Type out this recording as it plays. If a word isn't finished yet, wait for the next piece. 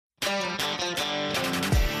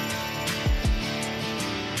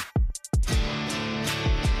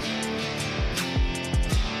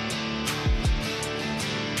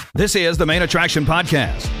This is the Main Attraction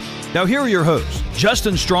Podcast. Now here are your hosts,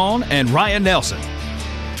 Justin Strawn and Ryan Nelson.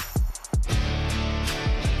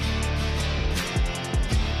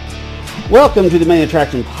 Welcome to the Main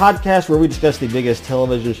Attraction Podcast, where we discuss the biggest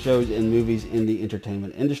television shows and movies in the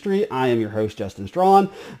entertainment industry. I am your host, Justin Strawn.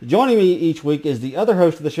 Joining me each week is the other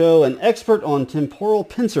host of the show, an expert on temporal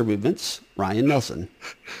pincer movements, Ryan Nelson.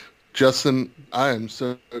 Justin, I am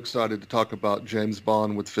so excited to talk about James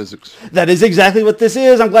Bond with physics. That is exactly what this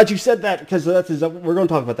is. I'm glad you said that, because we're going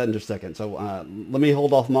to talk about that in just a second. So let me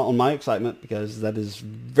hold off on my excitement, because that is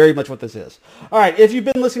very much what this is. All right, if you've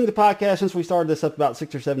been listening to the podcast since we started this up about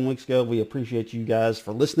 6 or 7 weeks ago, we appreciate you guys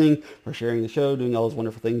for listening, for sharing the show, doing all those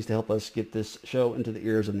wonderful things to help us get this show into the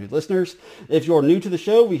ears of new listeners. If you're new to the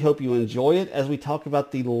show, we hope you enjoy it as we talk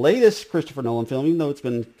about the latest Christopher Nolan film, even though it's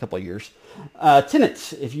been a couple of years.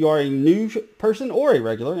 Tenet. If you are a new person or a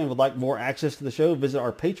regular and would like more access to the show, visit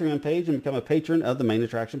our Patreon page and become a patron of the Main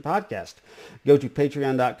Attraction Podcast. Go to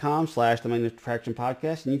patreon.com/the Main Attraction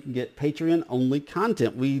Podcast and you can get Patreon-only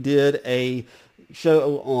content. We did a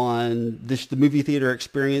show on the movie theater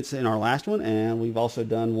experience in our last one, and we've also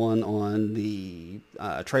done one on the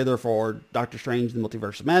trailer for Doctor Strange, The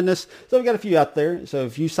Multiverse of Madness. So we've got a few out there. So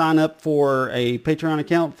if you sign up for a Patreon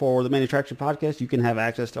account for the Main Attraction Podcast, you can have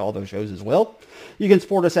access to all those shows as well. You can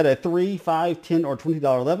support us at a $3, $5, $10, or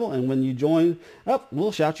 $20 level, and when you join up,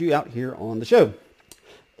 we'll shout you out here on the show.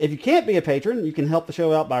 If you can't be a patron, you can help the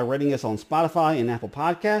show out by rating us on Spotify and Apple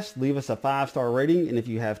Podcasts. Leave us a 5-star rating, and if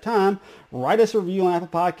you have time, write us a review on Apple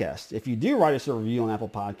Podcasts. If you do write us a review on Apple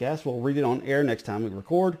Podcasts, we'll read it on air next time we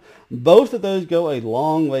record. Both of those go a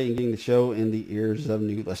long way in getting the show in the ears of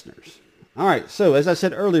new listeners. All right, so as I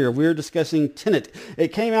said earlier, we're discussing Tenet.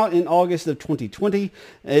 It came out in August of 2020.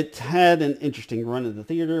 It had an interesting run at the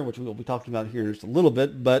theater, which we'll be talking about here in just a little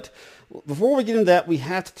bit. But before we get into that, we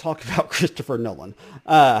have to talk about Christopher Nolan.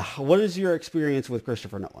 What is your experience with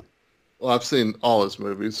Christopher Nolan? Well, I've seen all his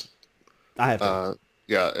movies. I have.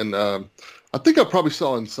 Yeah, and I think I probably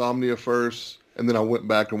saw Insomnia first, and then I went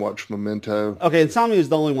back and watched Memento. Okay, Insomnia is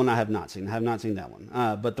the only one I have not seen. I have not seen that one,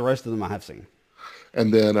 but the rest of them I have seen.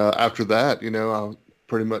 And then after that, I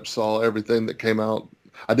pretty much saw everything that came out.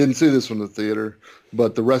 I didn't see this one in the theater,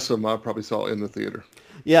 but the rest of them I probably saw in the theater.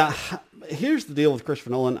 Yeah, here's the deal with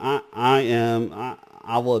Christopher Nolan. I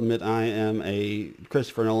will admit I am a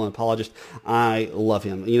Christopher Nolan apologist. I love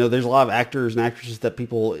him. There's a lot of actors and actresses that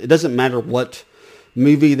it doesn't matter what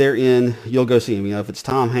movie they're in, you'll go see him. If it's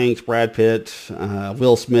Tom Hanks, Brad Pitt,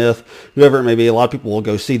 Will Smith, whoever it may be, a lot of people will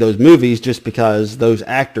go see those movies just because those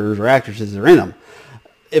actors or actresses are in them.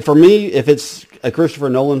 For me, if it's a Christopher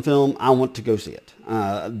Nolan film, I want to go see it.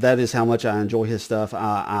 That is how much I enjoy his stuff.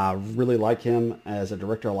 I really like him as a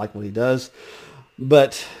director. I like what he does.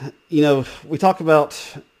 But, we talk about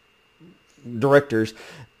directors.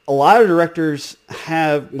 A lot of directors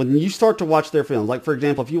when you start to watch their films, like, for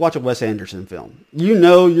example, if you watch a Wes Anderson film,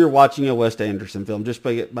 you're watching a Wes Anderson film just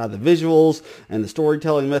by the visuals and the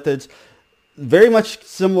storytelling methods. Very much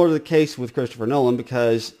similar to the case with Christopher Nolan,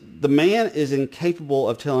 because the man is incapable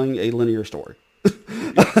of telling a linear story.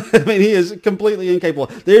 I mean, he is completely incapable.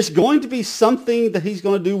 There's going to be something that he's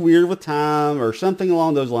going to do weird with time or something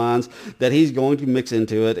along those lines that he's going to mix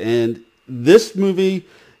into it. And this movie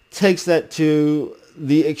takes that to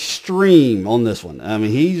the extreme on this one. I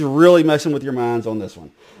mean, he's really messing with your minds on this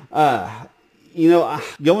one.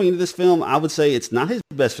 Going into this film, I would say it's not his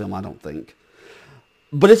best film, I don't think.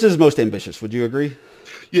 But it's his most ambitious. Would you agree?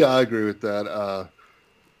 Yeah, I agree with that.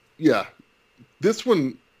 This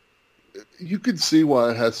one, you could see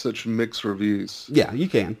why it has such mixed reviews. Yeah, you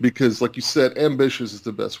can. Because, like you said, ambitious is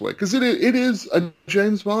the best way. Because it is a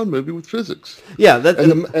James Bond movie with physics. Yeah,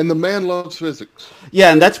 and the man loves physics.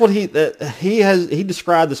 Yeah, and that's what he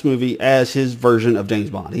described this movie as his version of James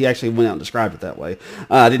Bond. He actually went out and described it that way.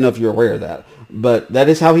 I didn't know if you were aware of that. But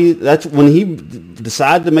that's when he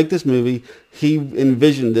decided to make this movie, he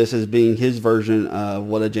envisioned this as being his version of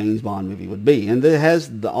what a James Bond movie would be. And it has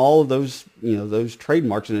all of those, those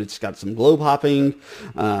trademarks in it. It's got some globe hopping.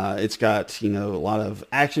 It's got, a lot of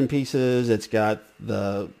action pieces. It's got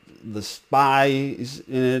the spies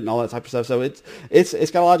in it and all that type of stuff. So it's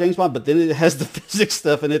got a lot of James Bond, but then it has the physics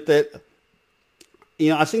stuff in it that,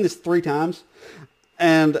 I've seen this 3 times.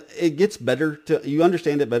 And it gets better. You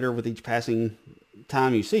understand it better with each passing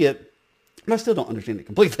time you see it, but I still don't understand it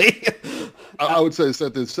completely. I would say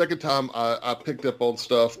that the second time I picked up on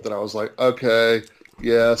stuff that I was like, okay,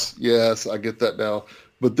 yes, I get that now.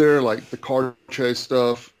 But they're like the car chase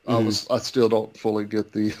stuff. I still don't fully get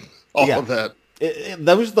all of that.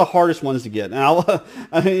 Those are the hardest ones to get.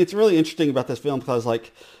 And it's really interesting about this film because,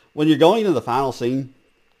 like, when you're going into the final scene,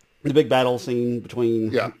 the big battle scene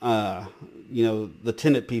between, Yeah. The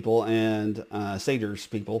Tenet people and Sator's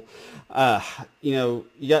people. You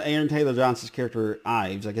got Aaron Taylor Johnson's character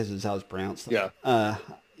Ives, I guess is how it's pronounced. Yeah.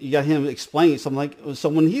 You got him explaining something so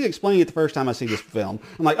when he explained it the first time I see this film,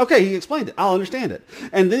 I'm like, okay, he explained it. I'll understand it.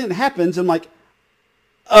 And then it happens. I'm like,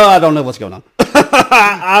 oh, I don't know what's going on.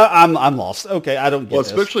 I'm lost. Okay, I don't get this.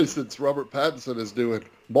 Especially since Robert Pattinson is doing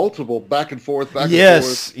multiple back and forth.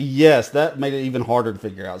 Yes, that made it even harder to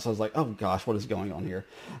figure out. So I was like, oh gosh, what is going on here?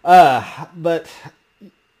 But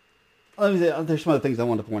there's some other things I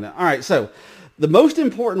wanted to point out. All right, so the most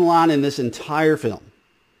important line in this entire film,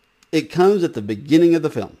 it comes at the beginning of the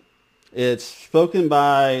film. It's spoken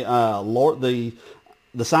by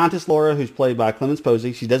the scientist Laura, who's played by Clemence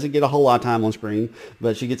Posey. She doesn't get a whole lot of time on screen,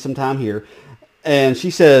 but she gets some time here. And she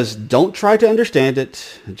says, don't try to understand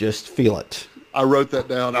it, just feel it. I wrote that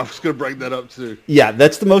down. I was going to bring that up too. Yeah,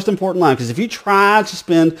 that's the most important line, because if you try to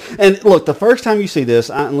spend... And look, the first time you see this,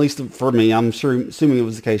 at least for me, I'm sure, assuming it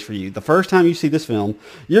was the case for you, the first time you see this film,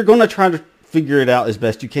 you're going to try to figure it out as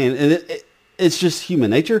best you can. And it's just human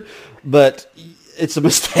nature, but it's a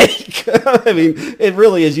mistake. I mean, it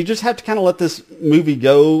really is. You just have to kind of let this movie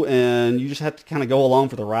go, and you just have to kind of go along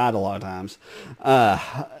for the ride a lot of times.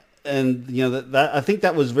 And that I think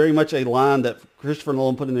that was very much a line that Christopher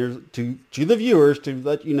Nolan put in there to the viewers to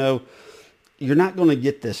let you know you're not going to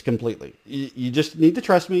get this completely. You just need to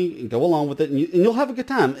trust me and go along with it, and you'll have a good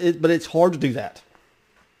time. But it's hard to do that.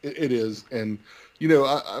 It is, and I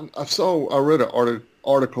read an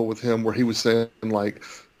article with him where he was saying like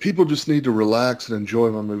people just need to relax and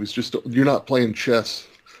enjoy my movies. You're not playing chess,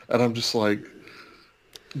 and I'm just like,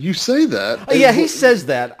 you say that? Yeah, he says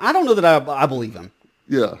that. I don't know that I believe him.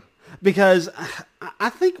 Yeah. Because I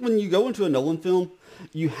think when you go into a Nolan film,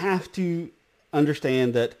 you have to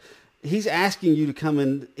understand that he's asking you to come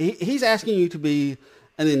in. He's asking you to be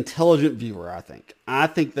an intelligent viewer, I think. I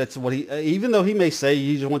think that's what even though he may say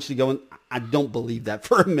he just wants you to go in, I don't believe that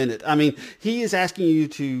for a minute. I mean, he is asking you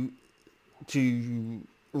to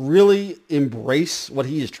really embrace what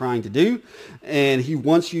he is trying to do, and he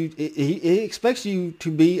wants you. He expects you to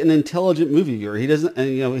be an intelligent movie viewer. He doesn't,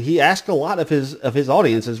 and he asks a lot of his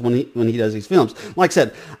audiences when he does these films. Like I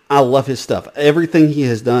said, I love his stuff. Everything he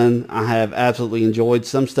has done, I have absolutely enjoyed.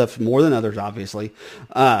 Some stuff more than others, obviously,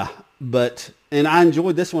 but I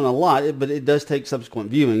enjoyed this one a lot. But it does take subsequent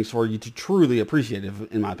viewings for you to truly appreciate it,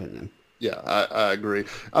 in my opinion. Yeah, I agree.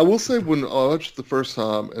 I will say when I watched it the first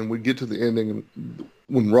time and we get to the ending, and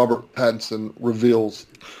when Robert Pattinson reveals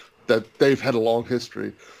that they've had a long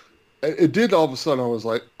history, it did all of a sudden, I was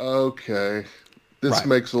like, okay, this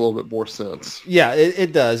makes a little bit more sense. Yeah,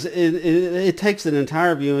 it does. It takes an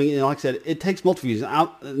entire viewing, and like I said, it takes multiple views.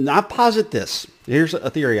 I posit this. Here's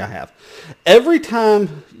a theory I have. Every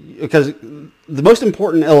time, because the most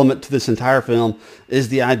important element to this entire film is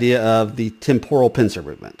the idea of the temporal pincer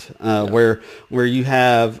movement, where you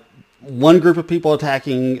have one group of people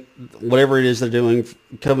attacking whatever it is they're doing,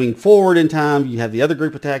 coming forward in time. You have the other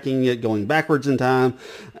group attacking it, going backwards in time.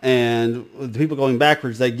 And the people going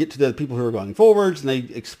backwards, they get to the people who are going forwards, and they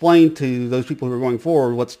explain to those people who are going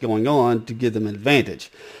forward what's going on to give them an advantage.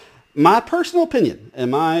 My personal opinion,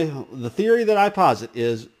 and the theory that I posit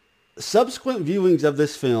is subsequent viewings of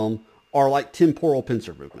this film are like temporal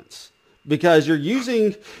pincer movements. Because you're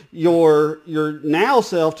using your now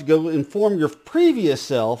self to go inform your previous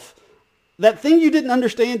self. That thing you didn't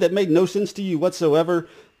understand that made no sense to you whatsoever.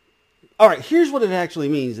 All right, here's what it actually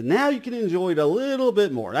means, and now you can enjoy it a little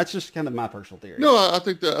bit more. That's just kind of my personal theory. No, I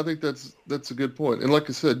think that's a good point. And like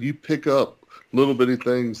I said, you pick up little bitty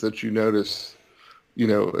things that you notice.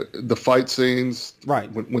 The fight scenes,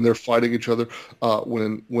 right? When they're fighting each other,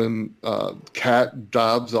 when Cat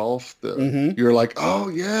dives off, you're like, oh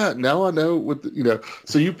yeah, now I know what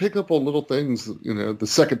So you pick up on little things, the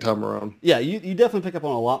second time around. Yeah, you definitely pick up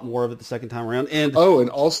on a lot more of it the second time around. And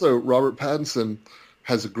also Robert Pattinson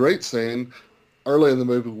has a great scene early in the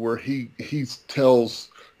movie where he tells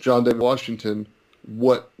John David Washington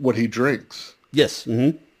what he drinks. Yes.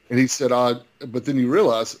 Mm-hmm. And he said, but then you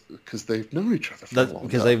realize because they've known each other for a long time.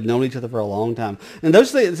 Because they've known each other for a long time. And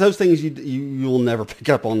those things you will never pick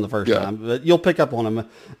up on the first time, but you'll pick up on them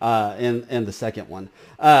in the second one.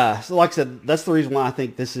 So like I said, that's the reason why I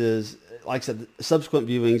think this is, like I said, subsequent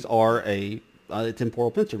viewings are a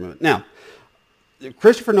temporal pincer movement. Now,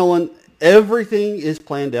 Christopher Nolan, everything is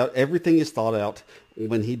planned out. Everything is thought out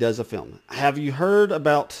when he does a film. Have you heard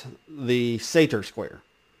about the Sator Square?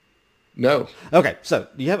 No. Okay, so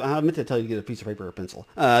I meant to tell you to get a piece of paper or a pencil.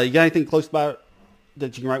 You got anything close by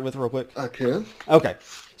that you can write with real quick? I can. Okay,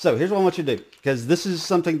 so here's what I want you to do, because this is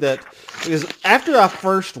something because after I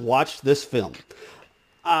first watched this film,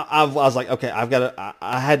 I was like, okay, I've got to.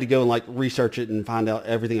 I had to go and like research it and find out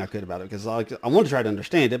everything I could about it because I wanted to try to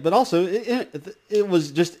understand it, but also it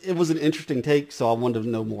was an interesting take, so I wanted to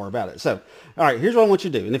know more about it. So, all right, here's what I want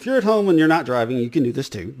you to do. And if you're at home and you're not driving, you can do this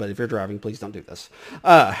too. But if you're driving, please don't do this.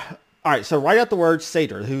 All right, so write out the word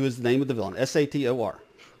Sator, who is the name of the villain, Sator.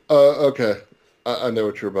 Okay. I know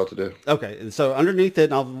what you're about to do. Okay, so underneath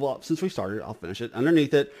it, and since we started, I'll finish it.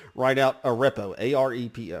 Underneath it, write out Arepo,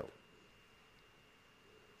 Arepo.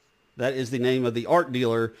 That is the name of the art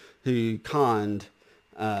dealer who conned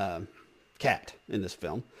Cat in this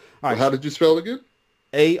film. All right. Well, how did you spell it again?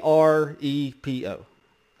 Arepo.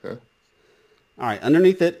 Okay. All right,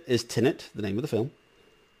 underneath it is Tenet, the name of the film.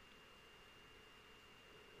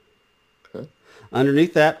 Okay.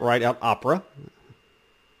 Underneath that, write out Opera,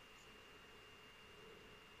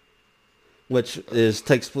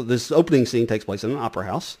 this opening scene takes place in an opera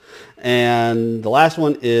house. And the last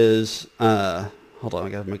one is, hold on, I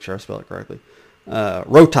got to make sure I spell it correctly.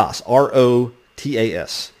 Rotas,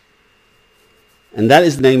 Rotas. And that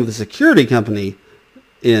is the name of the security company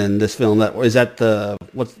in this film that is at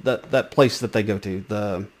that place that they go to,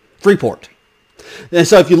 the Freeport. And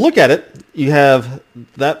so if you look at it, you have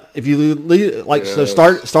that, if you so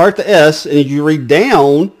start the S and you read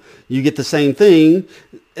down, you get the same thing.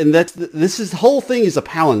 And the whole thing is a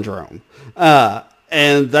palindrome.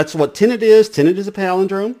 And that's what Tenet is. Tenet is a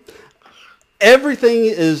palindrome. Everything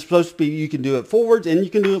is supposed to be, you can do it forwards and you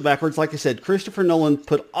can do it backwards. Like I said, Christopher Nolan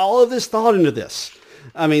put all of this thought into this.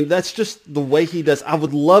 I mean, that's just the way he does. I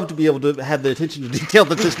would love to be able to have the attention to detail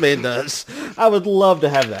that this man does. I would love to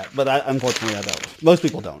have that, but unfortunately I don't. Most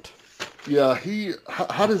people don't. Yeah,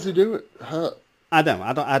 how does he do it? I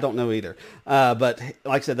don't know either. But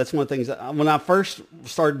like I said, that's one of the things that when I first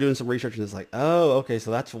started doing some research, and it's like, oh, okay, so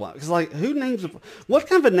that's why. Because like, what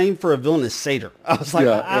kind of a name for a villain is Sator? I was like,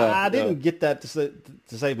 I didn't get that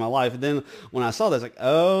to save my life. And then when I saw that, I was like,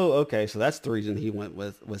 oh, okay, so that's the reason he went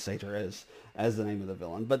with Sator as the name of the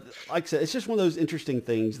villain. But like I said, it's just one of those interesting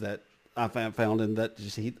things that I found and that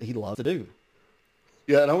just he loved to do.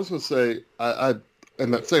 Yeah, and I was going to say, I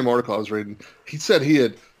in that same article I was reading, he said he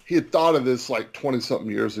had thought of this like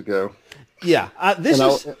 20-something years ago. Yeah,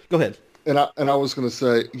 go ahead. And I was going to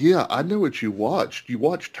say, yeah, I know what you watched. You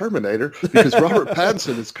watched Terminator because Robert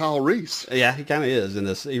Pattinson is Kyle Reese. Yeah, he kind of is in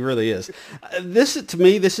this. He really is. This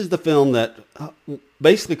is the film that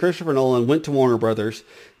basically Christopher Nolan went to Warner Brothers.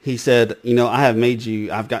 He said,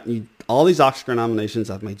 I've gotten you all these Oscar nominations.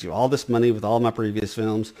 I've made you all this money with all my previous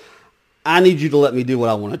films. I need you to let me do what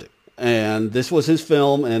I want to do. And this was his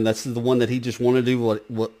film, and that's the one that he just wanted to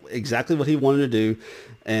do exactly what he wanted to do,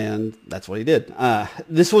 and that's what he did.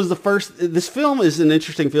 This film is an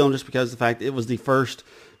interesting film just because of the fact it was the first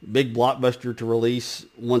big blockbuster to release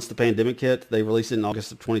once the pandemic hit. They released it in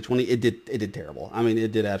August of 2020. It did terrible. I mean,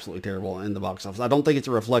 it did absolutely terrible in the box office. I don't think it's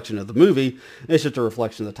a reflection of the movie. It's just a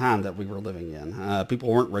reflection of the time that we were living in. People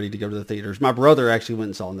weren't ready to go to the theaters. My brother actually went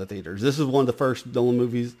and saw it in the theaters. This is one of the first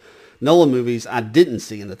Nolan movies I didn't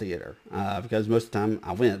see in the theater because most of the time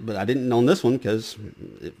I went, but I didn't on this one because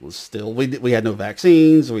it was still, we had no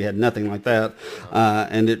vaccines, we had nothing like that,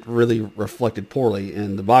 and it really reflected poorly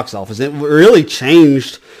in the box office. It really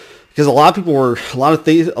changed because a lot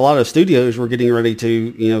of studios were getting ready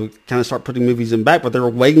to kind of start putting movies in back, but they were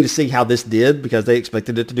waiting to see how this did because they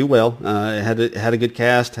expected it to do well. It had a good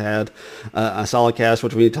cast, had a solid cast,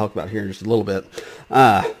 which we need to talk about here in just a little bit.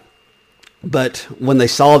 But when they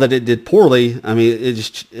saw that it did poorly, I mean,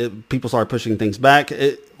 people started pushing things back.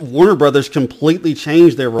 Warner Brothers completely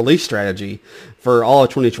changed their release strategy for all of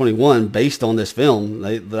 2021 based on this film.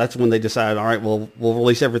 That's when they decided, all right, well, we'll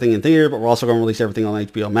release everything in theater, but we're also going to release everything on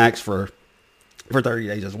HBO Max for 30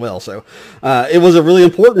 days as well. So it was a really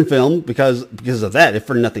important film because of that, if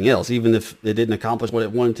for nothing else. Even if it didn't accomplish what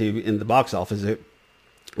it wanted to in the box office,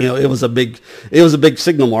 it was a big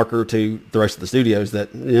signal marker to the rest of the studios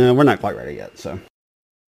that we're not quite ready yet. So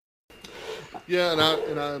yeah,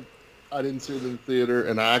 and I didn't see it in the theater,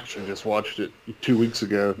 and I actually just watched it 2 weeks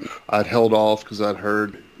ago. I'd held off because I'd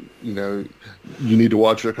heard you need to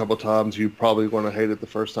watch it a couple of times. You probably going to hate it the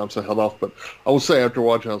first time, so I held off. But I will say after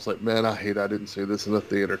watching, I was like, man, I didn't see this in the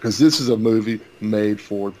theater because this is a movie made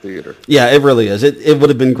for theater. Yeah, it really is. It would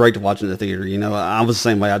have been great to watch in the theater. I was the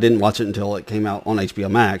same way. I didn't watch it until it came out on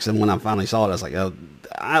HBO Max, and when I finally saw it, I was like,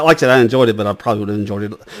 like I said, I enjoyed it, but I probably would have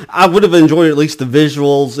enjoyed it. I would have enjoyed at least the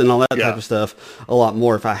visuals and all that type of stuff a lot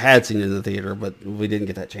more if I had seen it in the theater, but we didn't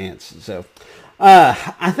get that chance. So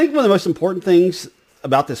I think one of the most important things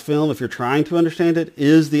about this film, if you're trying to understand it,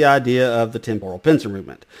 is the idea of the temporal pincer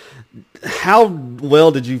movement. How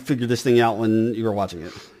well did you figure this thing out when you were watching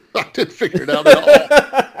it? I didn't figure it out at all.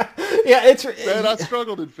 Yeah, Man, I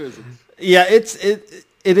struggled in physics. Yeah,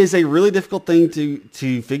 it is a really difficult thing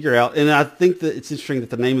to figure out, and I think that it's interesting that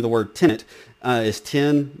the name of the word Tenet is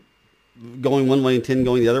 10 going one way and 10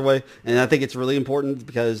 going the other way, and I think it's really important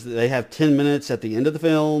because they have 10 minutes at the end of the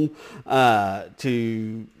film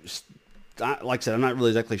like I said, I'm not really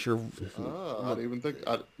exactly sure. I didn't even think.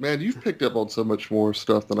 Man, you've picked up on so much more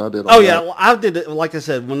stuff than I did. Well, I did it. Like I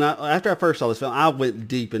said, after I first saw this film, I went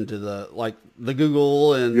deep into the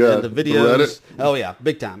Google and the videos. Oh yeah,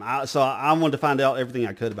 big time. So I wanted to find out everything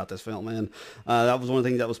I could about this film, and that was one of the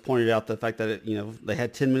things that was pointed out. The fact that they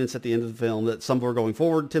had 10 minutes at the end of the film. That some were going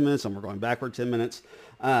forward 10 minutes, some were going backward 10 minutes.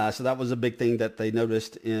 So that was a big thing that they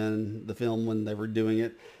noticed in the film when they were doing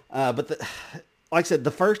it. But like I said, the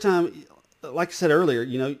first time. Like I said earlier,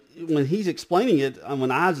 when he's explaining it, when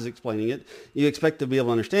Oz is explaining it, you expect to be able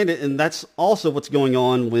to understand it. And that's also what's going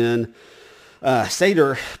on when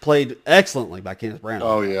Sater, played excellently by Kenneth Branagh.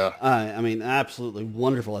 Oh, yeah. I mean, absolutely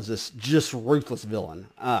wonderful as this just ruthless villain.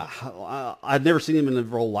 I'd never seen him in a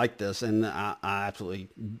role like this, and I absolutely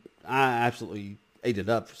ate it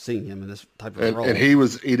up seeing him in this type of role. And he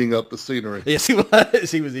was eating up the scenery. Yes, he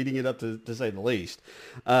was. He was eating it up to say the least.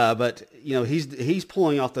 But he's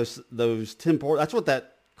pulling off those temporal. That's what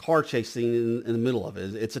that car chase scene in the middle of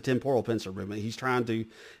is. It's a temporal pincer movement.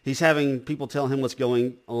 He's having people tell him what's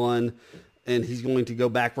going on, and he's going to go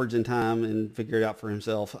backwards in time and figure it out for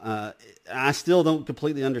himself. I still don't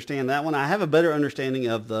completely understand that one. I have a better understanding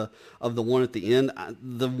of the one at the end.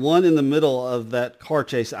 The one in the middle of that car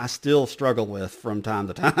chase, I still struggle with from time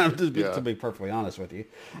to time, to be perfectly honest with you.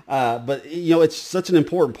 But it's such an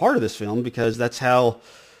important part of this film because that's how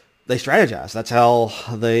they strategize. That's how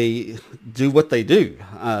they do what they do.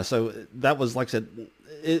 So that was, like I said,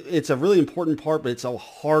 it's a really important part, but it's a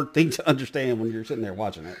hard thing to understand when you're sitting there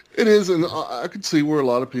watching it. It is, and I could see where a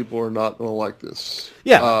lot of people are not going to like this.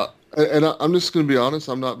 Yeah. And I'm just going to be honest,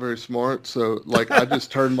 I'm not very smart, so I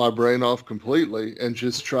just turned my brain off completely and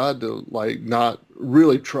just tried to not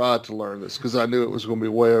really try to learn this because I knew it was going to be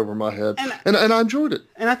way over my head, and I enjoyed it.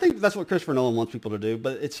 And I think that's what Christopher Nolan wants people to do,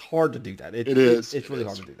 but it's hard to do that. It is. It's really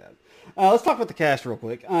hard to do that. Let's talk about the cast real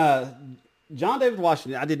quick. John David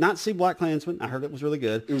Washington. I did not see BlacKkKlansman. I heard it was really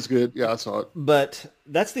good. It was good. Yeah, I saw it. But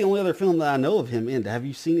that's the only other film that I know of him in. Have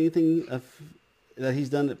you seen anything that he's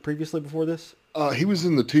done previously before this? He was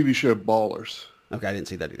in the TV show Ballers. Okay, I didn't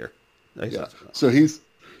see that either. Yeah. So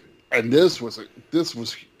this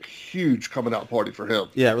was huge coming out party for him.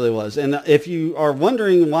 Yeah, it really was. And if you are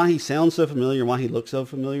wondering why he sounds so familiar, why he looks so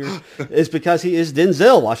familiar, it's because he is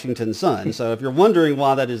Denzel Washington's son. So if you're wondering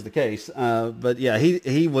why that is the case, but yeah,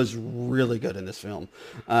 he was really good in this film.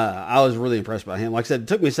 I was really impressed by him. Like I said, it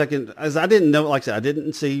took me a second, as I didn't know, like I said, I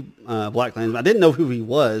didn't see BlacKkKlansman. I didn't know who he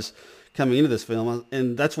was coming into this film,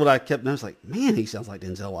 and that's what I kept. I was like, man, he sounds like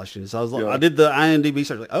Denzel Washington. So I was like, I did the IMDb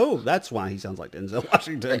search, oh, that's why he sounds like Denzel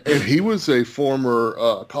Washington. And he was a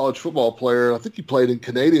former college football player. I think he played in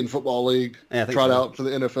Canadian Football League. Tried out for the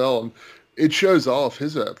NFL. And it shows off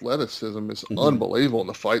his athleticism is unbelievable in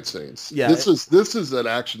the fight scenes. Yeah, this is an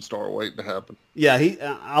action star waiting to happen. Yeah,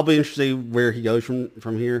 I'll be interested to see where he goes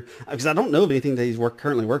from here because I don't know of anything that he's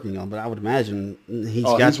currently working on, but I would imagine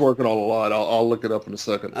he's working on a lot. I'll look it up in a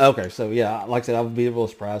second. Okay, so yeah, like I said, I would be a little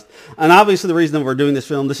surprised. And obviously, the reason that we're doing this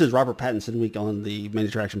film, this is Robert Pattinson week on the Main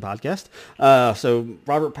Attraction podcast. So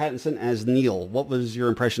Robert Pattinson as Neil, what was your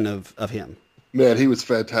impression of him? Man, he was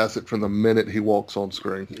fantastic from the minute he walks on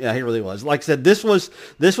screen. Yeah, he really was. Like I said, this was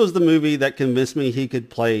the movie that convinced me he could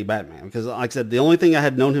play Batman. Because, like I said, the only thing I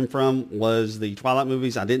had known him from was the Twilight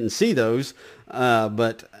movies. I didn't see those,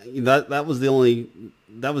 but that was the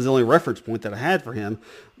only reference point that I had for him.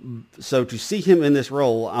 So to see him in this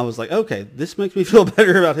role, I was like, okay, this makes me feel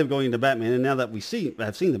better about him going into Batman. And now that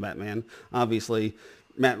I've seen the Batman, obviously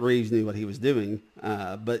Matt Reeves knew what he was doing.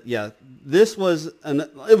 But yeah, it was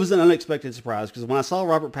an unexpected surprise because when I saw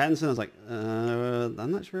Robert Pattinson, I was like,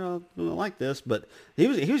 I'm not sure I'll like this, but he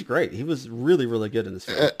was great. He was really, really good in this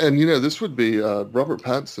film. And this would be Robert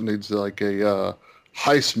Pattinson needs like a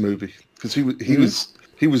heist movie because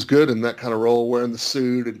he was good in that kind of role, wearing the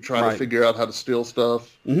suit and trying to figure out how to steal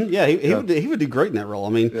stuff. Mm-hmm. Yeah, he would do great in that role. I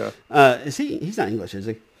mean, he's not English, is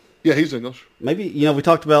he? Yeah, he's English. Maybe we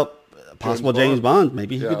talked about possible James Bond.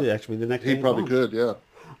 Maybe he could actually be the next. He probably could. Yeah.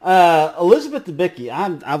 Elizabeth Debicki,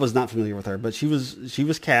 I was not familiar with her, but she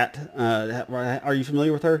was Kat. Are you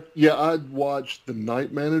familiar with her? Yeah, I watched The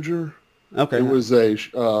Night Manager. Okay. It was a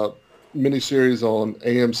miniseries on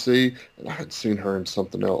AMC, and I had seen her in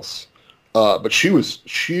something else. But she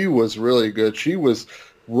was really good. She was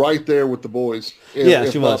right there with the boys.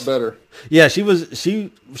 She was better. Yeah, she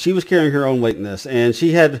was carrying her own weight in this, and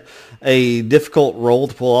she had a difficult role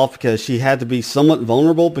to pull off because she had to be somewhat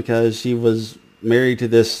vulnerable because she was married to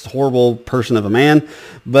this horrible person of a man,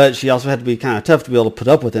 but she also had to be kind of tough to be able to put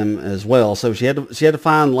up with him as well. So she had to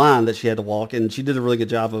find line that she had to walk, and she did a really good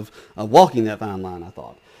job of walking that fine line, I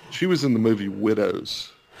thought. She was in the movie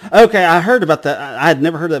Widows. Okay, I heard about that. I had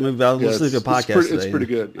never heard that movie, but I was listening to a podcast today. It's pretty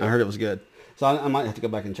good. Yeah. I heard it was good. So I might have to go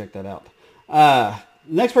back and check that out.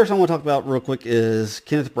 Next person I want to talk about real quick is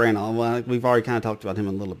Kenneth Branagh. Well, we've already kind of talked about him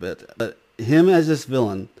a little bit, but him as this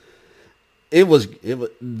villain,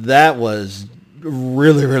 that was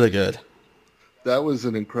really, really good. That was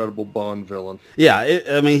an incredible Bond villain. Yeah,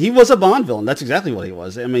 he was a Bond villain. That's exactly what he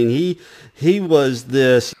was. I mean, he was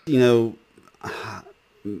this,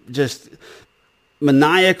 just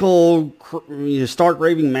maniacal, stark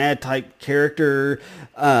raving mad type character,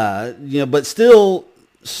 but still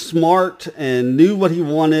smart and knew what he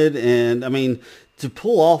wanted. And I mean, to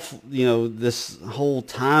pull off, this whole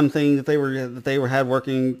time thing that they had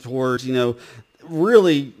working towards,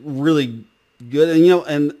 really, really good.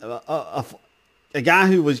 And, a guy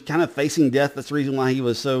who was kind of facing death. That's the reason why he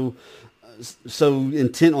was so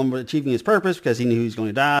intent on achieving his purpose, because he knew he was going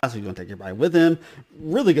to die, so he was going to take everybody with him.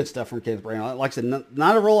 Really good stuff from Kenneth Branagh. Like I said,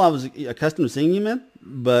 not a role I was accustomed to seeing him in,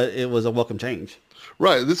 but it was a welcome change.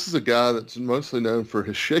 Right. This is a guy that's mostly known for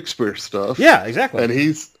his Shakespeare stuff. Yeah, exactly. And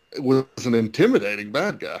was an intimidating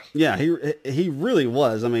bad guy. Yeah, he really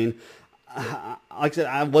was. I mean, like I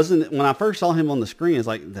said, when I first saw him on the screen, it's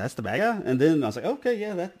like, that's the bad guy? And then I was like, okay,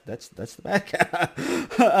 yeah, that's the bad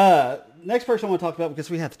guy. Next person I want to talk about,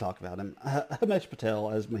 because we have to talk about him, Himesh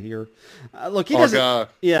Patel as Mahir. Look, he doesn't... Our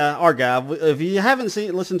guy. Yeah, our guy. If you haven't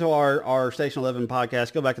listened to our Station 11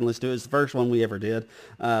 podcast, go back and listen to it. It's the first one we ever did.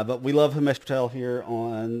 But we love Himesh Patel here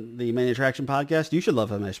on the Main Attraction podcast. You should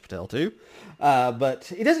love Himesh Patel too. But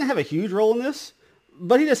he doesn't have a huge role in this,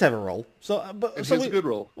 but he does have a role. So he has a good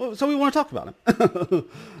role. So we want to talk about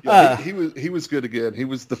him. He was good again. He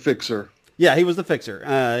was the fixer. Yeah, he was the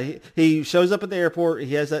fixer. He shows up at the airport.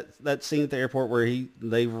 He has that scene at the airport where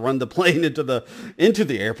they run the plane into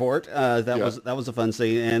the airport. That was a fun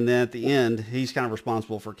scene. And then at the end, he's kind of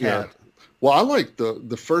responsible for Kat. Yeah. Well, I like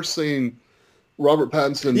the first scene. Robert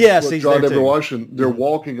Pattinson, John Denver Washington, they're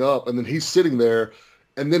walking up, and then he's sitting there.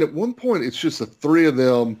 And then at one point, it's just the three of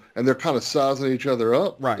them, and they're kind of sizing each other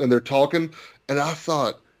up, right? And they're talking. And I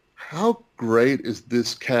thought, how great is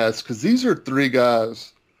this cast? Because these are three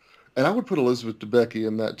guys. And I would put Elizabeth Debicki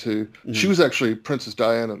in that too. Mm-hmm. She was actually Princess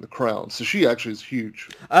Diana in The Crown, so she actually is huge.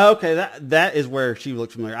 Okay, that is where she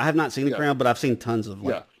looked familiar. I have not seen The Crown, but I've seen tons of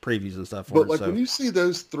previews and stuff. But when you see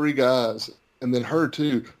those three guys, and then her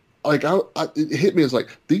too, like it hit me as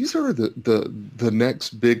like, these are the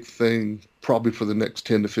next big thing, probably for the next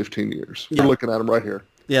 10 to 15 years. We're looking at them right here.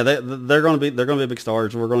 Yeah, they're going to be big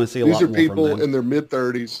stars. We're going to see a lot more from them. These are people in their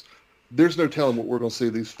mid-30s. There's no telling what we're going to see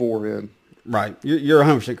these four in. Right. You're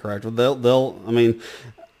 100% correct. I mean,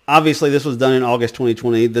 obviously this was done in August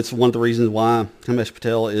 2020. That's one of the reasons why Himesh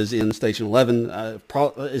Patel is in Station 11.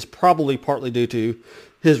 Is probably partly due to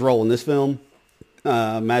his role in this film.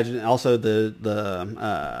 Imagine also the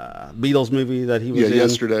Beatles movie that he was in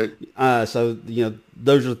yesterday. So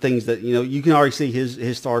those are the things that you can already see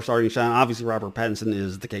his star starting to shine. Obviously, Robert Pattinson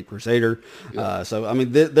is the Cape Crusader. Yeah. So I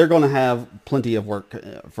mean, they're going to have plenty of work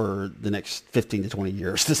for the next 15 to 20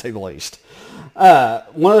 years, to say the least.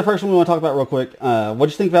 One other person we want to talk about real quick. What do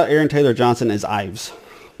you think about Aaron Taylor Johnson as Ives?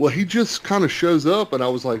 Well, he just kind of shows up, and I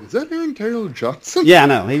was like, "Is that Aaron Taylor Johnson?" Yeah, I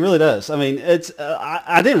know. He really does. I mean, it's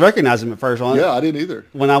I didn't recognize him at first. Yeah, I didn't either.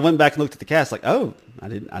 When I went back and looked at the cast, like, oh, I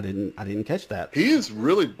didn't catch that. He is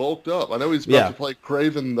really bulked up. I know he's about to play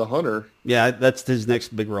Kraven the Hunter. Yeah, that's his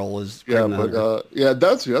next big role is Kraven the Hunter.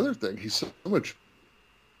 That's the other thing. He's so much.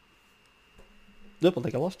 Nope, I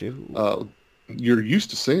think I lost you. You're used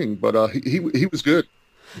to seeing, but he was good.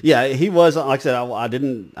 Yeah, he was. Like I said, I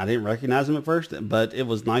didn't recognize him at first, but it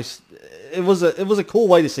was nice. It was a cool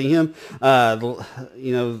way to see him.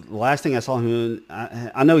 The last thing I saw him in,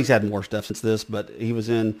 I know he's had more stuff since this, but he was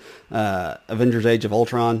in Avengers: Age of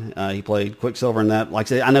Ultron. He played Quicksilver in that. Like I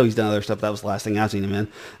said, I know he's done other stuff. That was the last thing I've seen him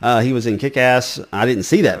in. He was in Kick-Ass. I didn't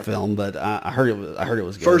see that film, but I heard it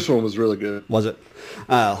was good. First one was really good. Was it?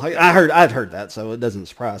 I'd heard that, so it doesn't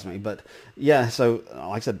surprise me. But yeah, so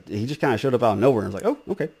like I said, he just kind of showed up out of nowhere and was like,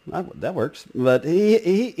 oh, okay, that works. But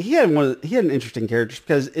he had an interesting character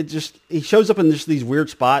because he shows up in just these weird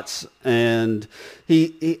spots, and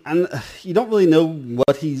you don't really know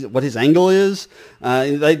what his angle is.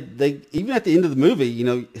 They even at the end of the movie,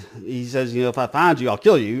 he says, if I find you, I'll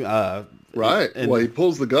kill you. Right. And, well, he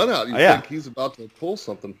pulls the gun out. You think he's about to pull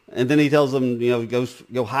something. And then he tells them,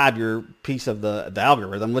 go hide your piece of the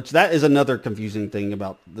algorithm, which that is another confusing thing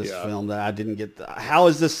about this film that I didn't get. How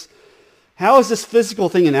is this physical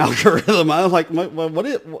thing an algorithm? I was like, what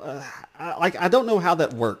is? I don't know how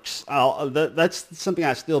that works. That's something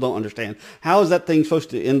I still don't understand. How is that thing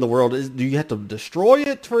supposed to end the world? Do you have to destroy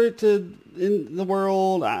it for it to end the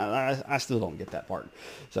world? I still don't get that part.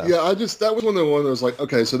 So yeah, that was one that was like,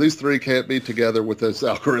 okay, so these three can't be together with this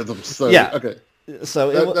algorithm. So okay,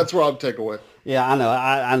 so that's where I'm taking away. Yeah, I know.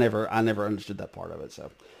 I never understood that part of it. So,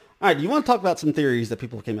 all right, you want to talk about some theories that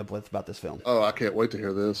people came up with about this film? Oh, I can't wait to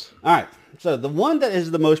hear this. All right. So the one that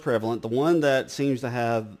is the most prevalent, the one that seems to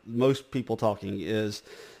have most people talking is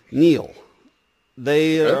Neil.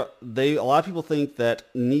 A lot of people think that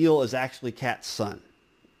Neil is actually Kat's son,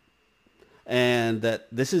 and that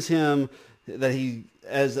this is him. That he,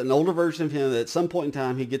 as an older version of him, that at some point in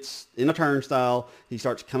time he gets in a turnstile. He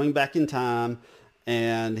starts coming back in time,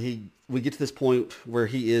 and we get to this point where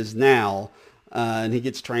he is now. And he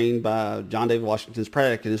gets trained by John David Washington's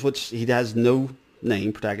protagonist, which he has no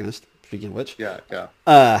name, protagonist, speaking of which. Yeah.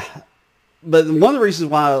 But one of the reasons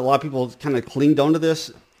why a lot of people kind of clinged onto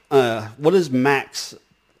this, what is Max?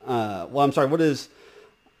 What is...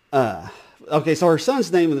 okay, so her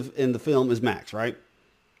son's name in the film is Max, right?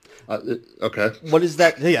 Okay. What is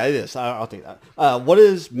that? Yeah, it is. I'll take that. What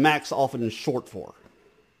is Max often short for?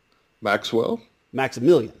 Maxwell?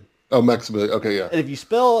 Maximilian. Oh, Maximilian. Okay, yeah. And if you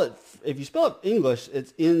spell it English,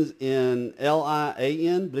 it ends in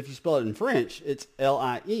Lian, but if you spell it in French, it's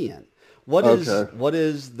Lien. What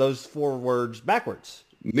is those four words backwards?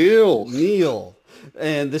 Neil.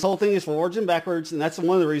 And this whole thing is forwards and backwards, and that's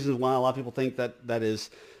one of the reasons why a lot of people think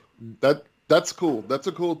that's cool. That's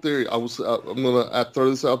a cool theory. I'm gonna throw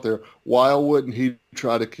this out there. Why wouldn't he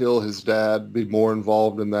try to kill his dad? Be more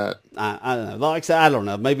involved in that? I don't know. Like I said, I don't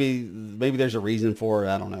know. Maybe there's a reason for it.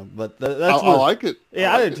 I don't know. But that's I like it.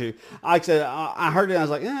 Yeah, I did too. Like I said, I heard it. And I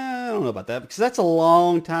was like, I don't know about that because that's a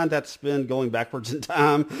long time to have to spend going backwards in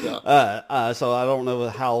time. Yeah. So I don't know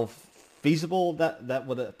how feasible that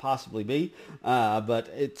would possibly be. But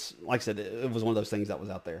it's like I said, it was one of those things that was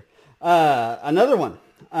out there. Another one.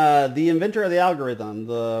 The inventor of the algorithm,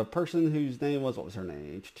 the person whose name was, what was her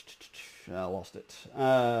name? I lost it.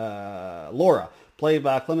 Laura, played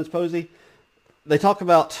by Clemence Posey. They talk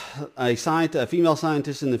about a female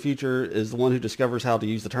scientist in the future is the one who discovers how to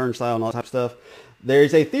use the turnstile and all that type of stuff.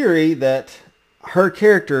 There's a theory that her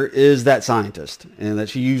character is that scientist and that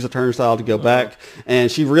she used the turnstile to go back.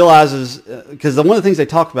 And she realizes, because one of the things they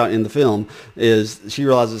talk about in the film is she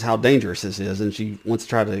realizes how dangerous this is and she wants to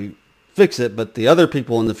try to fix it, but the other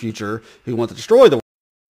people in the future who want to destroy the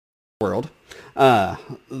world,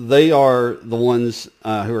 they are the ones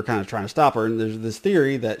who are kind of trying to stop her. And there's this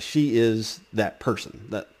theory that she is that person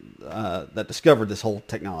that discovered this whole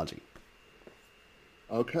technology.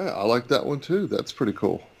 Okay, I like that one too. That's pretty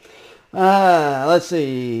cool. Let's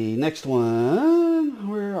see. Next one.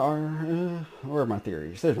 Where are my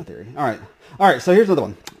theories? There's my theory. All right. So here's another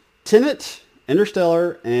one. Tenet,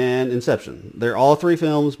 Interstellar, and Inception. They're all three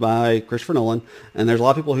films by Christopher Nolan, and there's a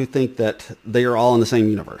lot of people who think that they are all in the same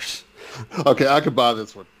universe. Okay, I could buy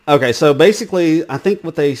this one. Okay, so basically, I think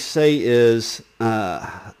what they say is,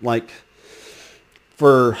 like,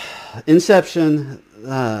 for Inception,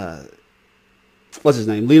 what's his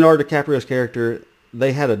name? Leonardo DiCaprio's character,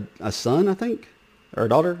 they had a son, I think, or a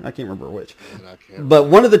daughter. I can't remember which. But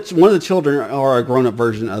one of the children are a grown-up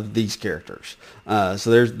version of these characters. So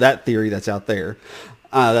there's that theory that's out there.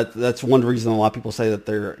 That's one reason a lot of people say that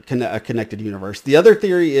they're a connected universe. The other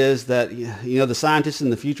theory is that the scientists in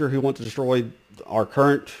the future who want to destroy our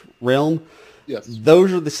current realm. Yes.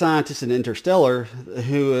 Those are the scientists in Interstellar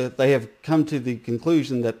who they have come to the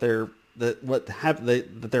conclusion that their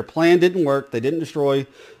plan didn't work. They didn't destroy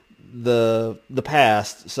the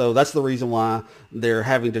past, so that's the reason why they're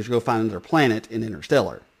having to go find another planet in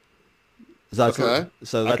Interstellar. Okay.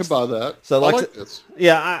 I can buy that. So I like this.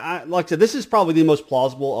 Yeah, I like I said, this is probably the most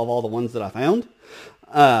plausible of all the ones that I found.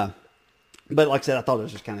 But like I said, I thought it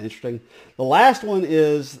was just kind of interesting. The last one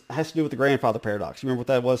has to do with the grandfather paradox. You remember what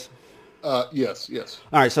that was? Yes.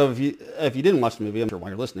 All right, so if you didn't watch the movie, I'm sure why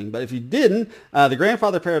you're listening, but if you didn't, the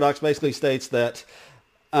grandfather paradox basically states that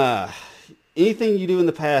anything you do in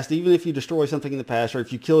the past, even if you destroy something in the past, or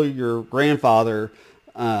if you kill your grandfather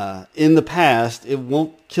in the past, it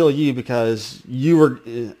won't kill you because you were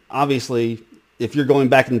obviously, if you're going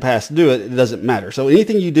back in the past to do it, it doesn't matter. So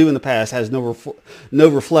anything you do in the past has no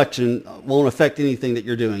reflection, won't affect anything that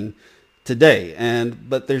you're doing today.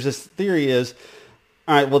 But there's this theory is,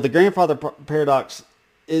 all right, well, the grandfather paradox,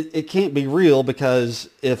 it can't be real because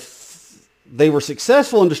if they were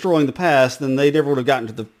successful in destroying the past, then they never would have gotten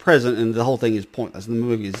to the present, and the whole thing is pointless. The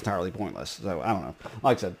movie is entirely pointless. So I don't know.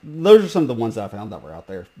 Like I said, those are some of the ones that I found that were out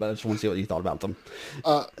there, but I just want to see what you thought about them.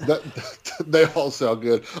 They all sound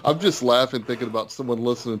good. I'm just laughing thinking about someone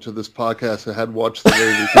listening to this podcast who had watched the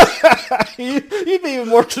movie. You'd be even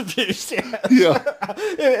more confused. Yes. Yeah.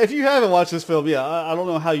 If you haven't watched this film, I don't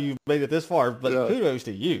know how you made it this far, but kudos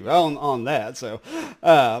to you on that. So,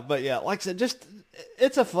 but yeah, like I said, just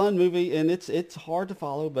it's a fun movie and it's hard to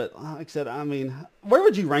follow. But like I said, I mean, where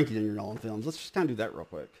would you rank it in your Nolan films? Let's just kind of do that real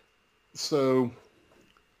quick. So,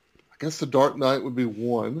 I guess The Dark Knight would be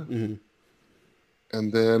one, Mm-hmm.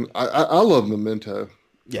 and then I love Memento.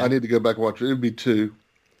 Yeah. I need to go back and watch it. It'd be two,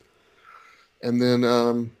 and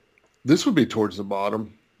then this would be towards the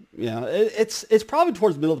bottom. Yeah, it's probably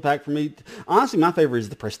towards the middle of the pack for me. Honestly, my favorite is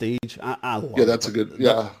The Prestige. I love Yeah, that's a good.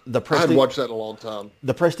 Yeah, The I Prestige. hadn't watched that in a long time.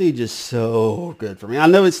 The Prestige is so good for me. I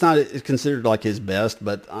know it's not considered like his best,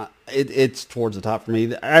 but it's towards the top for me.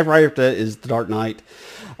 Right after that is The Dark Knight.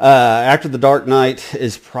 After The Dark Knight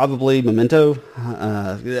is probably Memento.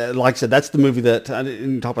 Like I said, that's the movie that, I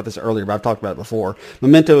didn't talk about this earlier, but I've talked about it before.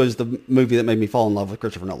 Memento is the movie that made me fall in love with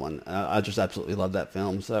Christopher Nolan. I just absolutely love that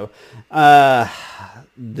film. So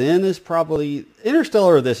then is probably,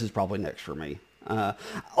 Interstellar or this is probably next for me.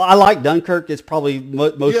 I like Dunkirk. It's probably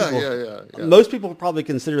most people probably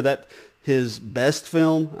consider that his best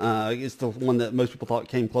film. It's the one that most people thought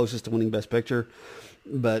came closest to winning Best Picture.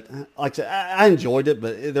 But like I said, I enjoyed it,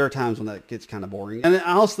 but there are times when that gets kind of boring. And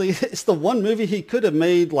honestly, it's the one movie he could have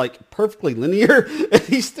made like perfectly linear, and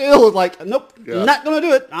he still was like, nope, not going to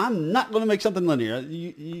do it. I'm not going to make something linear.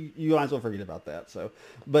 You might as well forget about that. So,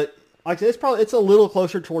 but like I said, it's a little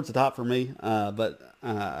closer towards the top for me. But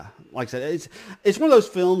like I said, it's one of those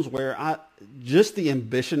films where just the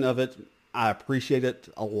ambition of it, I appreciate it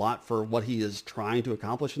a lot for what he is trying to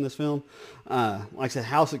accomplish in this film. Like I said,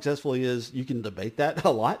 how successful he is, you can debate that a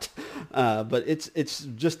lot. But it's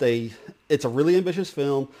a really ambitious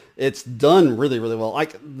film. It's done really, really well.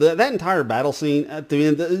 Like that entire battle scene at the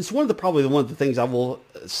end, it's probably one of the things I will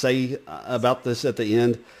say about this at the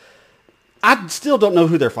end. I still don't know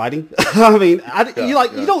who they're fighting. I mean,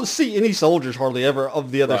 you don't see any soldiers hardly ever of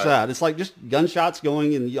the other side. It's like just gunshots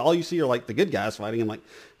going, and all you see are like the good guys fighting. I'm like,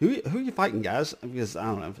 who are you fighting, guys? Because I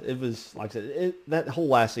don't know. It was like I said, that whole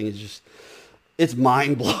last scene is just, it's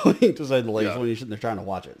mind blowing to say the least when you're sitting there trying to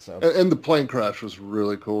watch it. So and the plane crash was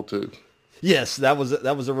really cool too. Yes, that was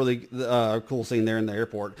a really cool scene there in the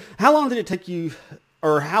airport. How long did it take you?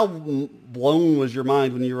 Or how blown was your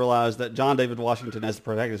mind when you realized that John David Washington, as the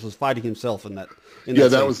protagonist, was fighting himself in that?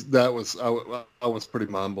 That was. I was pretty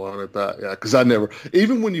mind blown at that. Yeah, because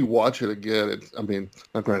even when you watch it again,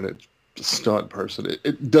 not granted, it's a stunt person.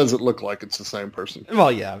 It doesn't look like it's the same person.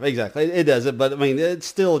 Well, yeah, exactly. It doesn't, but I mean, it's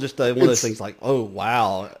still just one of those things. Like, oh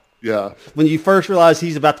wow. Yeah. When you first realize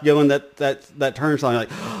he's about to go in that turn sign, you're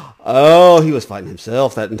like, oh, he was fighting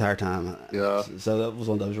himself that entire time. Yeah. So that was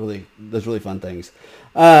one of those really fun things.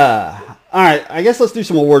 All right, I guess let's do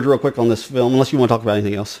some awards real quick on this film, unless you want to talk about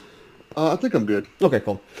anything else. I think I'm good. Okay,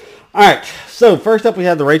 cool. All right, so first up we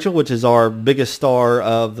have the Rachel, which is our biggest star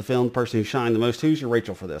of the film, the person who shined the most. Who's your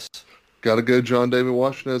Rachel for this? Got to go John David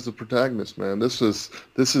Washington as the protagonist, man. This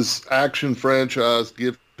is action franchise.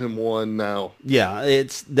 Give him one now. Yeah,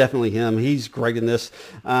 it's definitely him. He's great in this.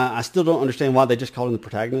 I still don't understand why they just called him the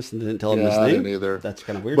protagonist and didn't tell him his name. I didn't either. That's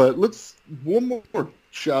kind of weird. But one more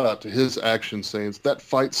shout out to his action scenes. That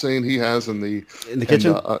fight scene he has in the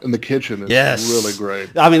kitchen. In the kitchen is really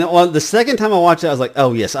great. I mean, the second time I watched it, I was like,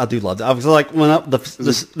 oh yes, I do love that. I was like, when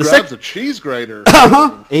the grabs a cheese grater.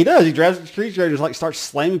 He does. He grabs the cheese grater and like starts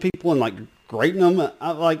slamming people and like grating them.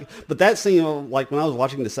 But that scene, like when I was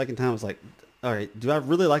watching the second time, I was like, all right, do I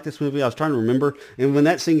really like this movie? I was trying to remember, and when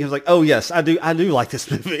that scene, I was like, oh yes, I do like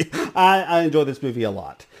this movie. I enjoy this movie a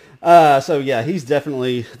lot. So yeah, he's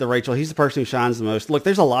definitely the Rachel. He's the person who shines the most. Look,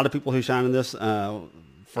 there's a lot of people who shine in this. And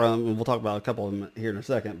we'll talk about a couple of them here in a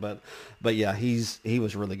second. But yeah, he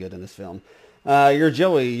was really good in this film. You're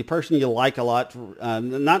Joey, a person you like a lot.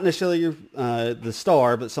 Not necessarily the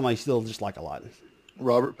star, but somebody you still just like a lot.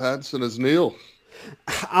 Robert Pattinson as Neil.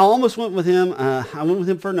 I almost went with him. I went with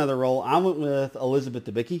him for another role. I went with Elizabeth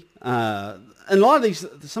Debicki.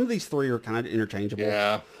 And some of these three are kind of interchangeable.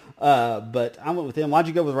 Yeah. But I went with him. Why'd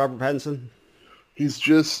you go with Robert Pattinson? He's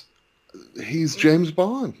James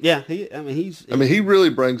Bond. Yeah. He really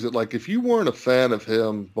brings it. Like, if you weren't a fan of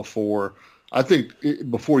him before, I think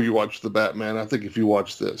before you watch The Batman, I think if you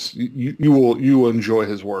watch this, you will enjoy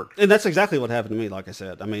his work. And that's exactly what happened to me. Like I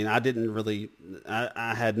said, I mean, I didn't really,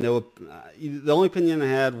 I had no, the only opinion I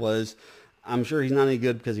had was I'm sure he's not any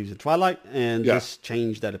good because he was in Twilight, and this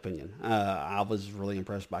changed that opinion. I was really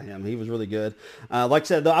impressed by him. He was really good. Like I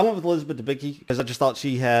said, though, I went with Elizabeth Debicki because I just thought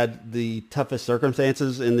she had the toughest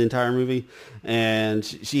circumstances in the entire movie, and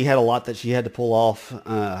she had a lot that she had to pull off.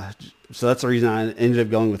 So that's the reason I ended up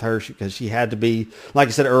going with her, because she had to be, like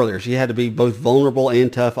I said earlier, she had to be both vulnerable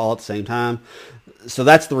and tough all at the same time. So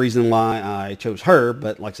that's the reason why I chose her.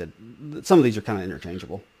 But like I said, some of these are kind of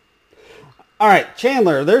interchangeable. All right,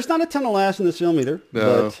 Chandler, there's not a ton of laughs in this film either.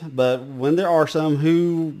 No. But when there are some,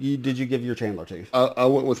 did you give your Chandler to? I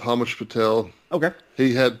went with Hamish Patel. Okay.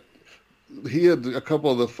 He had a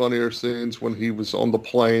couple of the funnier scenes when he was on the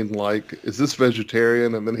plane, like, is this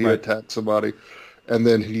vegetarian? And then he attacked somebody. And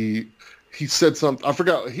then he said something. I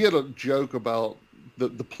forgot. He had a joke about the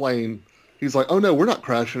plane. He's like, oh, no, we're not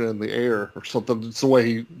crashing in the air or something. It's the way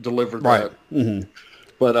he delivered that. Mm-hmm.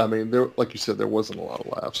 But, I mean, like you said, there wasn't a lot of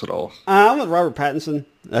laughs at all. I went with Robert Pattinson.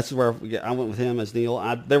 That's where I went with him as Neil.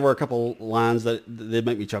 There were a couple lines that did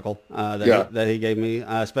make me chuckle that he gave me,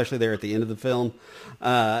 especially there at the end of the film.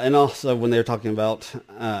 And also when they were talking about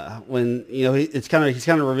when, he's kind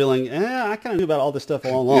of revealing, I kind of knew about all this stuff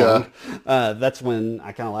all along. Yeah. That's when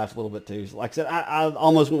I kind of laughed a little bit too. So like I said, I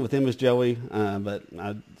almost went with him as Joey, but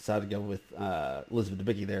I decided to go with Elizabeth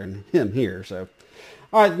Debicki there and him here. So.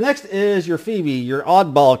 All right, next is your Phoebe, your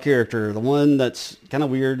oddball character, the one that's kind of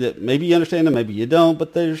weird, that maybe you understand them, maybe you don't,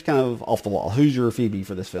 but they're just kind of off the wall. Who's your Phoebe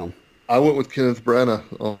for this film? I went with Kenneth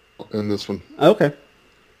Branagh in this one. Okay.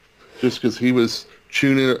 Just because he was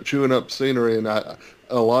chewing up scenery, and a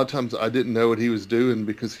lot of times I didn't know what he was doing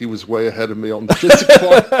because he was way ahead of me on the physics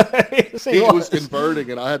part. Yes, he was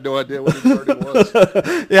inverting, and I had no idea what inverting was.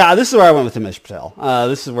 Yeah, this is where I went with Hamish Patel.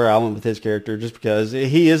 This is where I went with his character, just because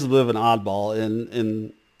he is a bit of an oddball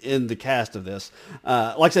in the cast of this.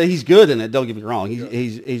 Like I said, he's good in it. Don't get me wrong;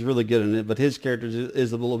 he's really good in it. But his character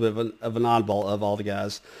is a little bit of an oddball of all the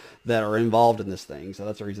guys that are involved in this thing. So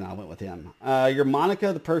that's the reason I went with him. Your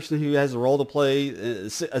Monica, the person who has a role to play,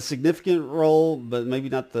 a significant role, but maybe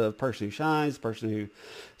not the person who shines, the person who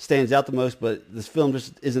stands out the most, but this film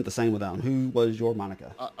just isn't the same without him. Who was your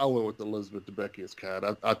Monica? I went with Elizabeth Debicki as Kat.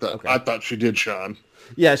 I thought she did shine.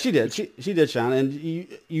 Yeah, she did. She did shine. And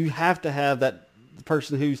you have to have that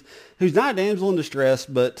person who's not a damsel in distress,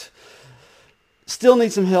 but still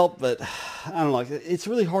needs some help. But I don't know. It's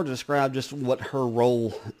really hard to describe just what her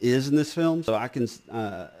role is in this film. So I can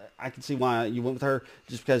see why you went with her,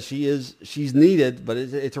 just because she's needed, but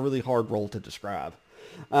it's a really hard role to describe.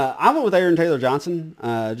 I went with Aaron Taylor Johnson,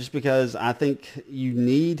 just because I think you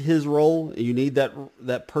need his role. You need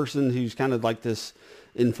that person who's kind of like this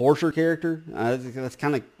enforcer character. That's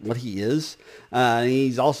kind of what he is.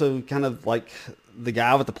 He's also kind of like the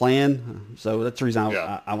guy with the plan. So that's the reason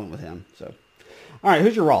I went with him. So. All right,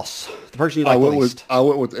 who's your Ross? The person you like the least? I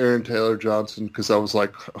went with Aaron Taylor Johnson because I was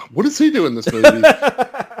like, what does he do in this movie?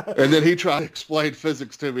 And then he tried to explain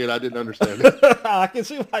physics to me, and I didn't understand it. I can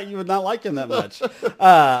see why you would not like him that much.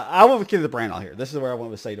 I went with Kenneth Branagh here. This is where I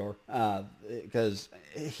went with Sador, because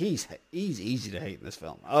he's easy to hate in this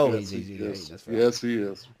film. Oh, yes, he's easy to hate in this film. Yes, he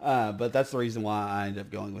is. But that's the reason why I ended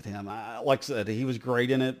up going with him. Like I said, he was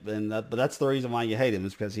great in it, but that's the reason why you hate him,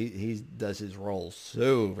 is because he does his role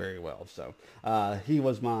so very well. So he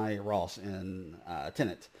was my Ross in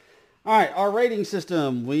Tenet. All right, our rating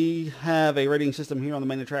system. We have a rating system here on the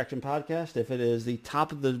Main Attraction Podcast. If it is the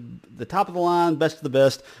top of the line, best of the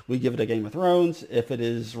best, we give it a Game of Thrones. If it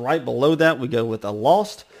is right below that, we go with a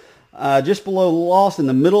Lost. Just below Lost, in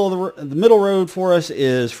the middle of the middle road for us,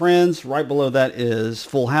 is Friends. Right below that is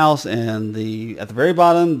Full House, and at the very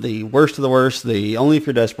bottom, the worst of the worst, the Only If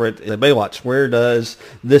You're Desperate, Baywatch. Where does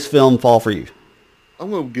this film fall for you? I'm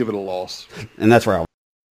going to give it a Lost, and that's where I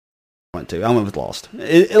went to. I went with Lost.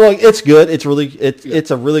 It's good.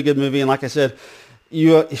 It's a really good movie, and like I said,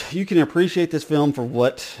 you can appreciate this film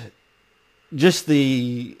for just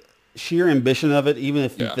the sheer ambition of it. Even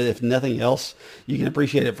if nothing else, you can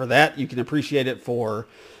appreciate it for that. You can appreciate it for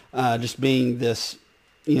just being this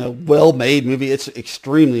well-made movie. It's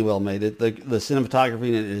extremely well made. The cinematography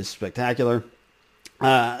in it is spectacular.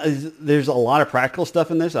 There's a lot of practical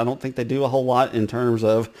stuff in this. I don't think they do a whole lot in terms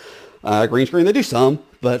of green screen. They do some,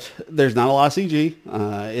 but there's not a lot of CG.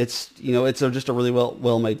 It's just a really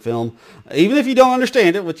well made film. Even if you don't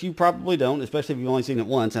understand it, which you probably don't, especially if you've only seen it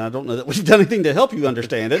once, and I don't know that we've done anything to help you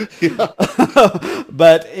understand it.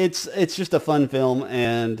 But it's just a fun film,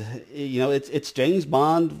 and it's James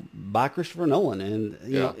Bond by Christopher Nolan, and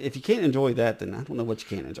if you can't enjoy that, then I don't know what you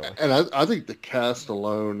can't enjoy. And I think the cast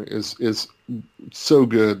alone is so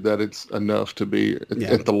good that it's enough to be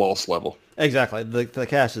at the Lost level. Exactly. The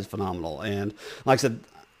cast is phenomenal. And like I said,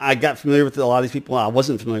 I got familiar with a lot of these people. I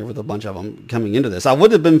wasn't familiar with a bunch of them coming into this. I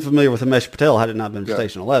would have been familiar with Himesh Patel had it not been for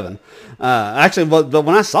Station 11. Actually, but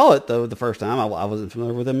when I saw it, though, the first time, I wasn't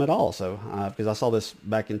familiar with him at all. So because I saw this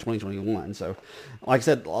back in 2021. So like I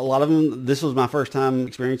said, a lot of them, this was my first time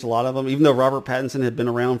experience a lot of them. Even though Robert Pattinson had been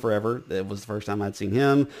around forever, it was the first time I'd seen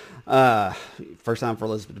him. First time for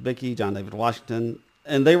Elizabeth Debicki, John David Washington.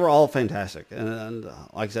 And they were all fantastic, and like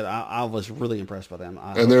I said, I was really impressed by them.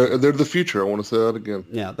 And they're the future. I want to say that again.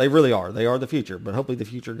 Yeah, they really are. They are the future, but hopefully the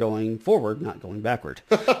future going forward, not going backward.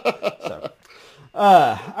 So,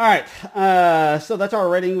 all right. So that's our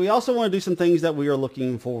rating. We also want to do some things that we are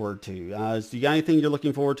looking forward to. Do you got anything you're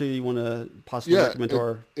looking forward to? You want to possibly recommend to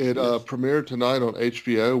our? It premiered tonight on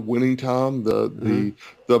HBO. Winning Time, the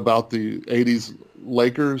about the '80s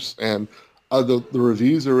Lakers and. The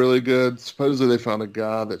reviews are really good. Supposedly they found a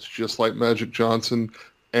guy that's just like Magic Johnson,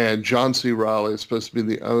 and John C. Reilly is supposed to be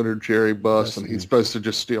the owner, Jerry Buss, and he's supposed to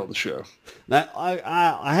just steal the show. Now,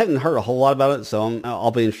 I haven't heard a whole lot about it, so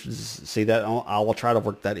I'll be interested to see that. I will try to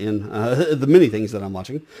work that in, the many things that I'm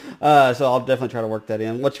watching. So I'll definitely try to work that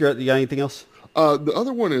in. You got anything else? The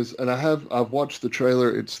other one is, and I've watched the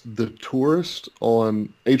trailer. It's The Tourist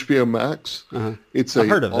on HBO Max. I've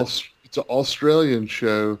heard of it. It's an Australian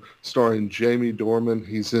show starring Jamie Dornan.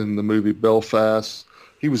 He's in the movie Belfast.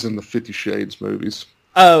 He was in the 50 Shades movies.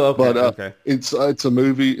 Oh, okay. But okay. It's a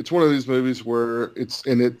movie. It's one of these movies where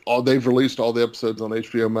they've released all the episodes on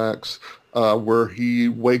HBO Max, where he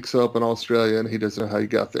wakes up in Australia and he doesn't know how he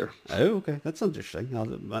got there. Oh, okay. That sounds interesting.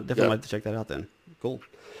 I'll definitely like to check that out then. Cool.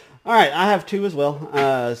 All right, I have two as well.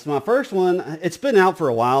 So my first one, it's been out for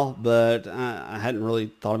a while, but I hadn't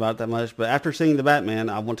really thought about it that much. But after seeing The Batman,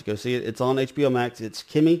 I want to go see it. It's on HBO Max. It's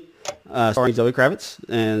Kimmy, starring Zoe Kravitz.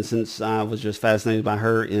 And since I was just fascinated by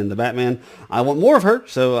her in The Batman, I want more of her.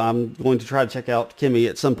 So I'm going to try to check out Kimmy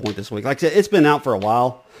at some point this week. Like I said, it's been out for a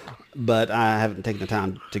while, but I haven't taken the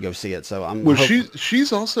time to go see it. So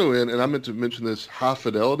she's also in, and I meant to mention this, High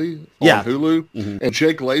Fidelity on Hulu, and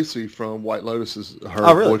Jake Lacey from White Lotus is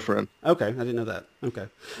her boyfriend. Okay, I didn't know that. Okay,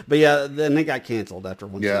 but yeah, then they got canceled after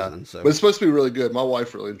one season. So, but it's supposed to be really good. My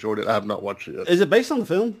wife really enjoyed it. I have not watched it yet. Is it based on the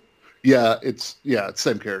film? Yeah, it's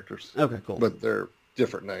same characters. Okay, cool. But they're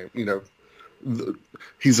different names. You know,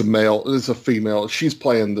 he's a male. It's a female. She's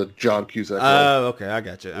playing the John Cusack. Oh, okay, I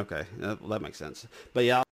got you. Okay, well, that makes sense. But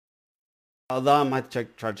yeah. Although I might try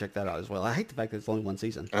to check that out as well. I hate the fact that it's only one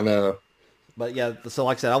season. I know. But yeah, so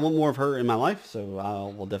like I said, I want more of her in my life, so I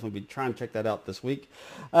will definitely be trying to check that out this week.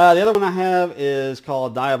 The other one I have is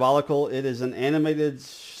called Diabolical. It is an animated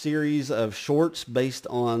series of shorts based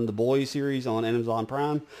on the Boys series on Amazon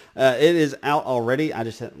Prime. It is out already. I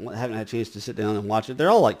just haven't had a chance to sit down and watch it.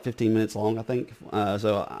 They're all like 15 minutes long, I think.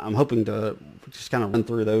 So I'm hoping to just kind of run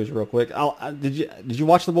through those real quick. Did you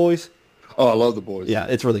watch The Boys? Oh, I love The Boys. Yeah,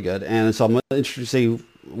 it's really good. And so I'm interested to see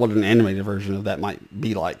what an animated version of that might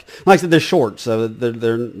be like. Like I said, they're short, so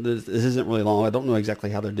this isn't really long. I don't know exactly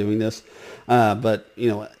how they're doing this. But, you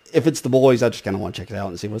know, if it's The Boys, I just kind of want to check it out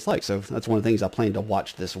and see what it's like. So that's one of the things I plan to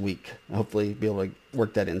watch this week. Hopefully be able to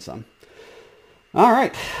work that in some. All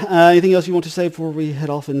right. Anything else you want to say before we head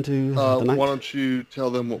off into the night? Why don't you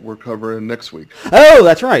tell them what we're covering next week? Oh,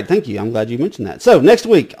 that's right. Thank you. I'm glad you mentioned that. So next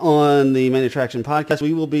week on the Main Attraction Podcast,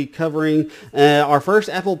 we will be covering our first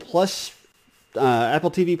Apple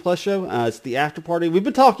TV Plus show. It's the After Party. We've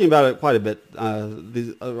been talking about it quite a bit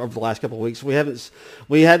over the last couple of weeks. We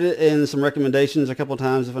had it in some recommendations a couple of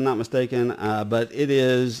times, if I'm not mistaken. But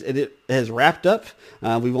it has wrapped up.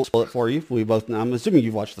 We won't spoil it for you. I'm assuming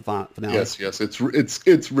you've watched the finale. Yes.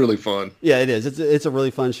 It's really fun. Yeah, it is. It's a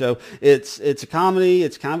really fun show. It's a comedy.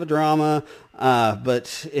 It's kind of a drama.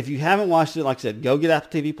 But if you haven't watched it, like I said, go get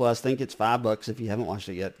Apple TV Plus. I think it's $5 if you haven't watched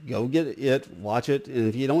it yet. Go get it, watch it. And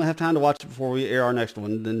if you don't have time to watch it before we air our next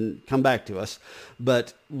one, then come back to us.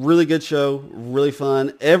 But really good show, really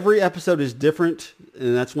fun. Every episode is different,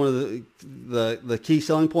 and that's one of the key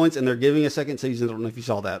selling points. And they're giving a second season. I don't know if you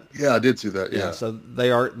saw that. Yeah, I did see that. Yeah. So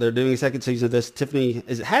they're doing a second season of this. Tiffany,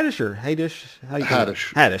 is it Haddish or Hadish?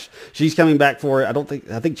 Haddish. She's coming back for it.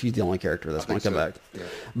 I think she's the only character that's going to come back. Yeah.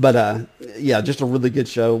 But yeah, just a really good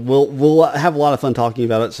show. We'll have a lot of fun talking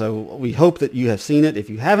about it. So we hope that you have seen it.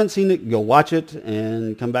 If you haven't seen it, go watch it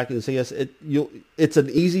and come back and see us. It's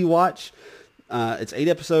an easy watch. It's 8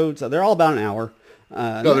 episodes. They're all about an hour.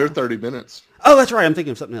 No, they're 30 minutes. Oh, that's right. I'm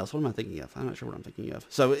thinking of something else. What am I thinking of? I'm not sure what I'm thinking of.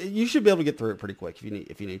 So you should be able to get through it pretty quick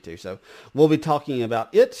if you need to. So we'll be talking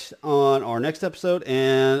about it on our next episode,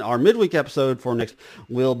 and our midweek episode for next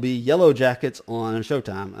will be Yellow Jackets on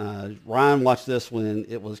Showtime. Ryan watched this when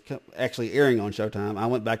it was actually airing on Showtime. I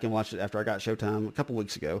went back and watched it after I got Showtime a couple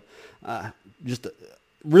weeks ago. Just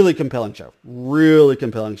really compelling show. Really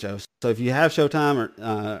compelling show. So if you have Showtime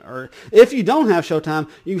or if you don't have Showtime,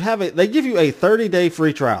 they give you a 30-day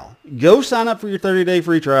free trial. Go sign up for your 30-day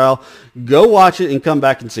free trial. Go watch it and come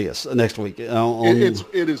back and see us next week. It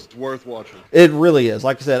is worth watching. It really is.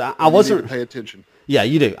 Like I said, I wasn't... You need to pay attention. Yeah,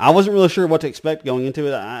 you do. I wasn't really sure what to expect going into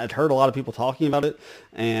it. I'd heard a lot of people talking about it,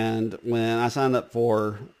 and when I signed up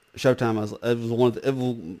for Showtime, it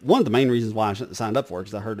was one of the main reasons why I signed up for it,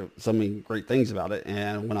 because I heard so many great things about it.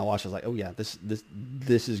 And when I watched it, I was like, oh yeah,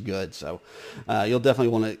 this is good. So you'll definitely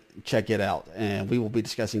want to check it out, and we will be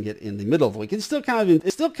discussing it in the middle of the week. It's still kind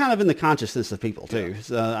of in the consciousness of people too.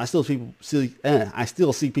 So I still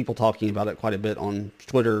see people talking about it quite a bit on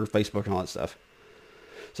Twitter, Facebook, and all that stuff.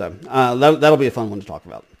 So that'll be a fun one to talk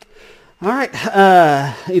about. All right.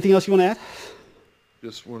 Anything else you want to add?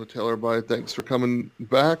 Just want to tell everybody thanks for coming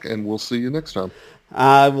back, and we'll see you next time.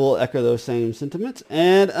 I will echo those same sentiments.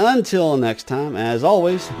 And until next time, as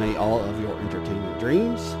always, may all of your entertainment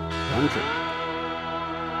dreams come true.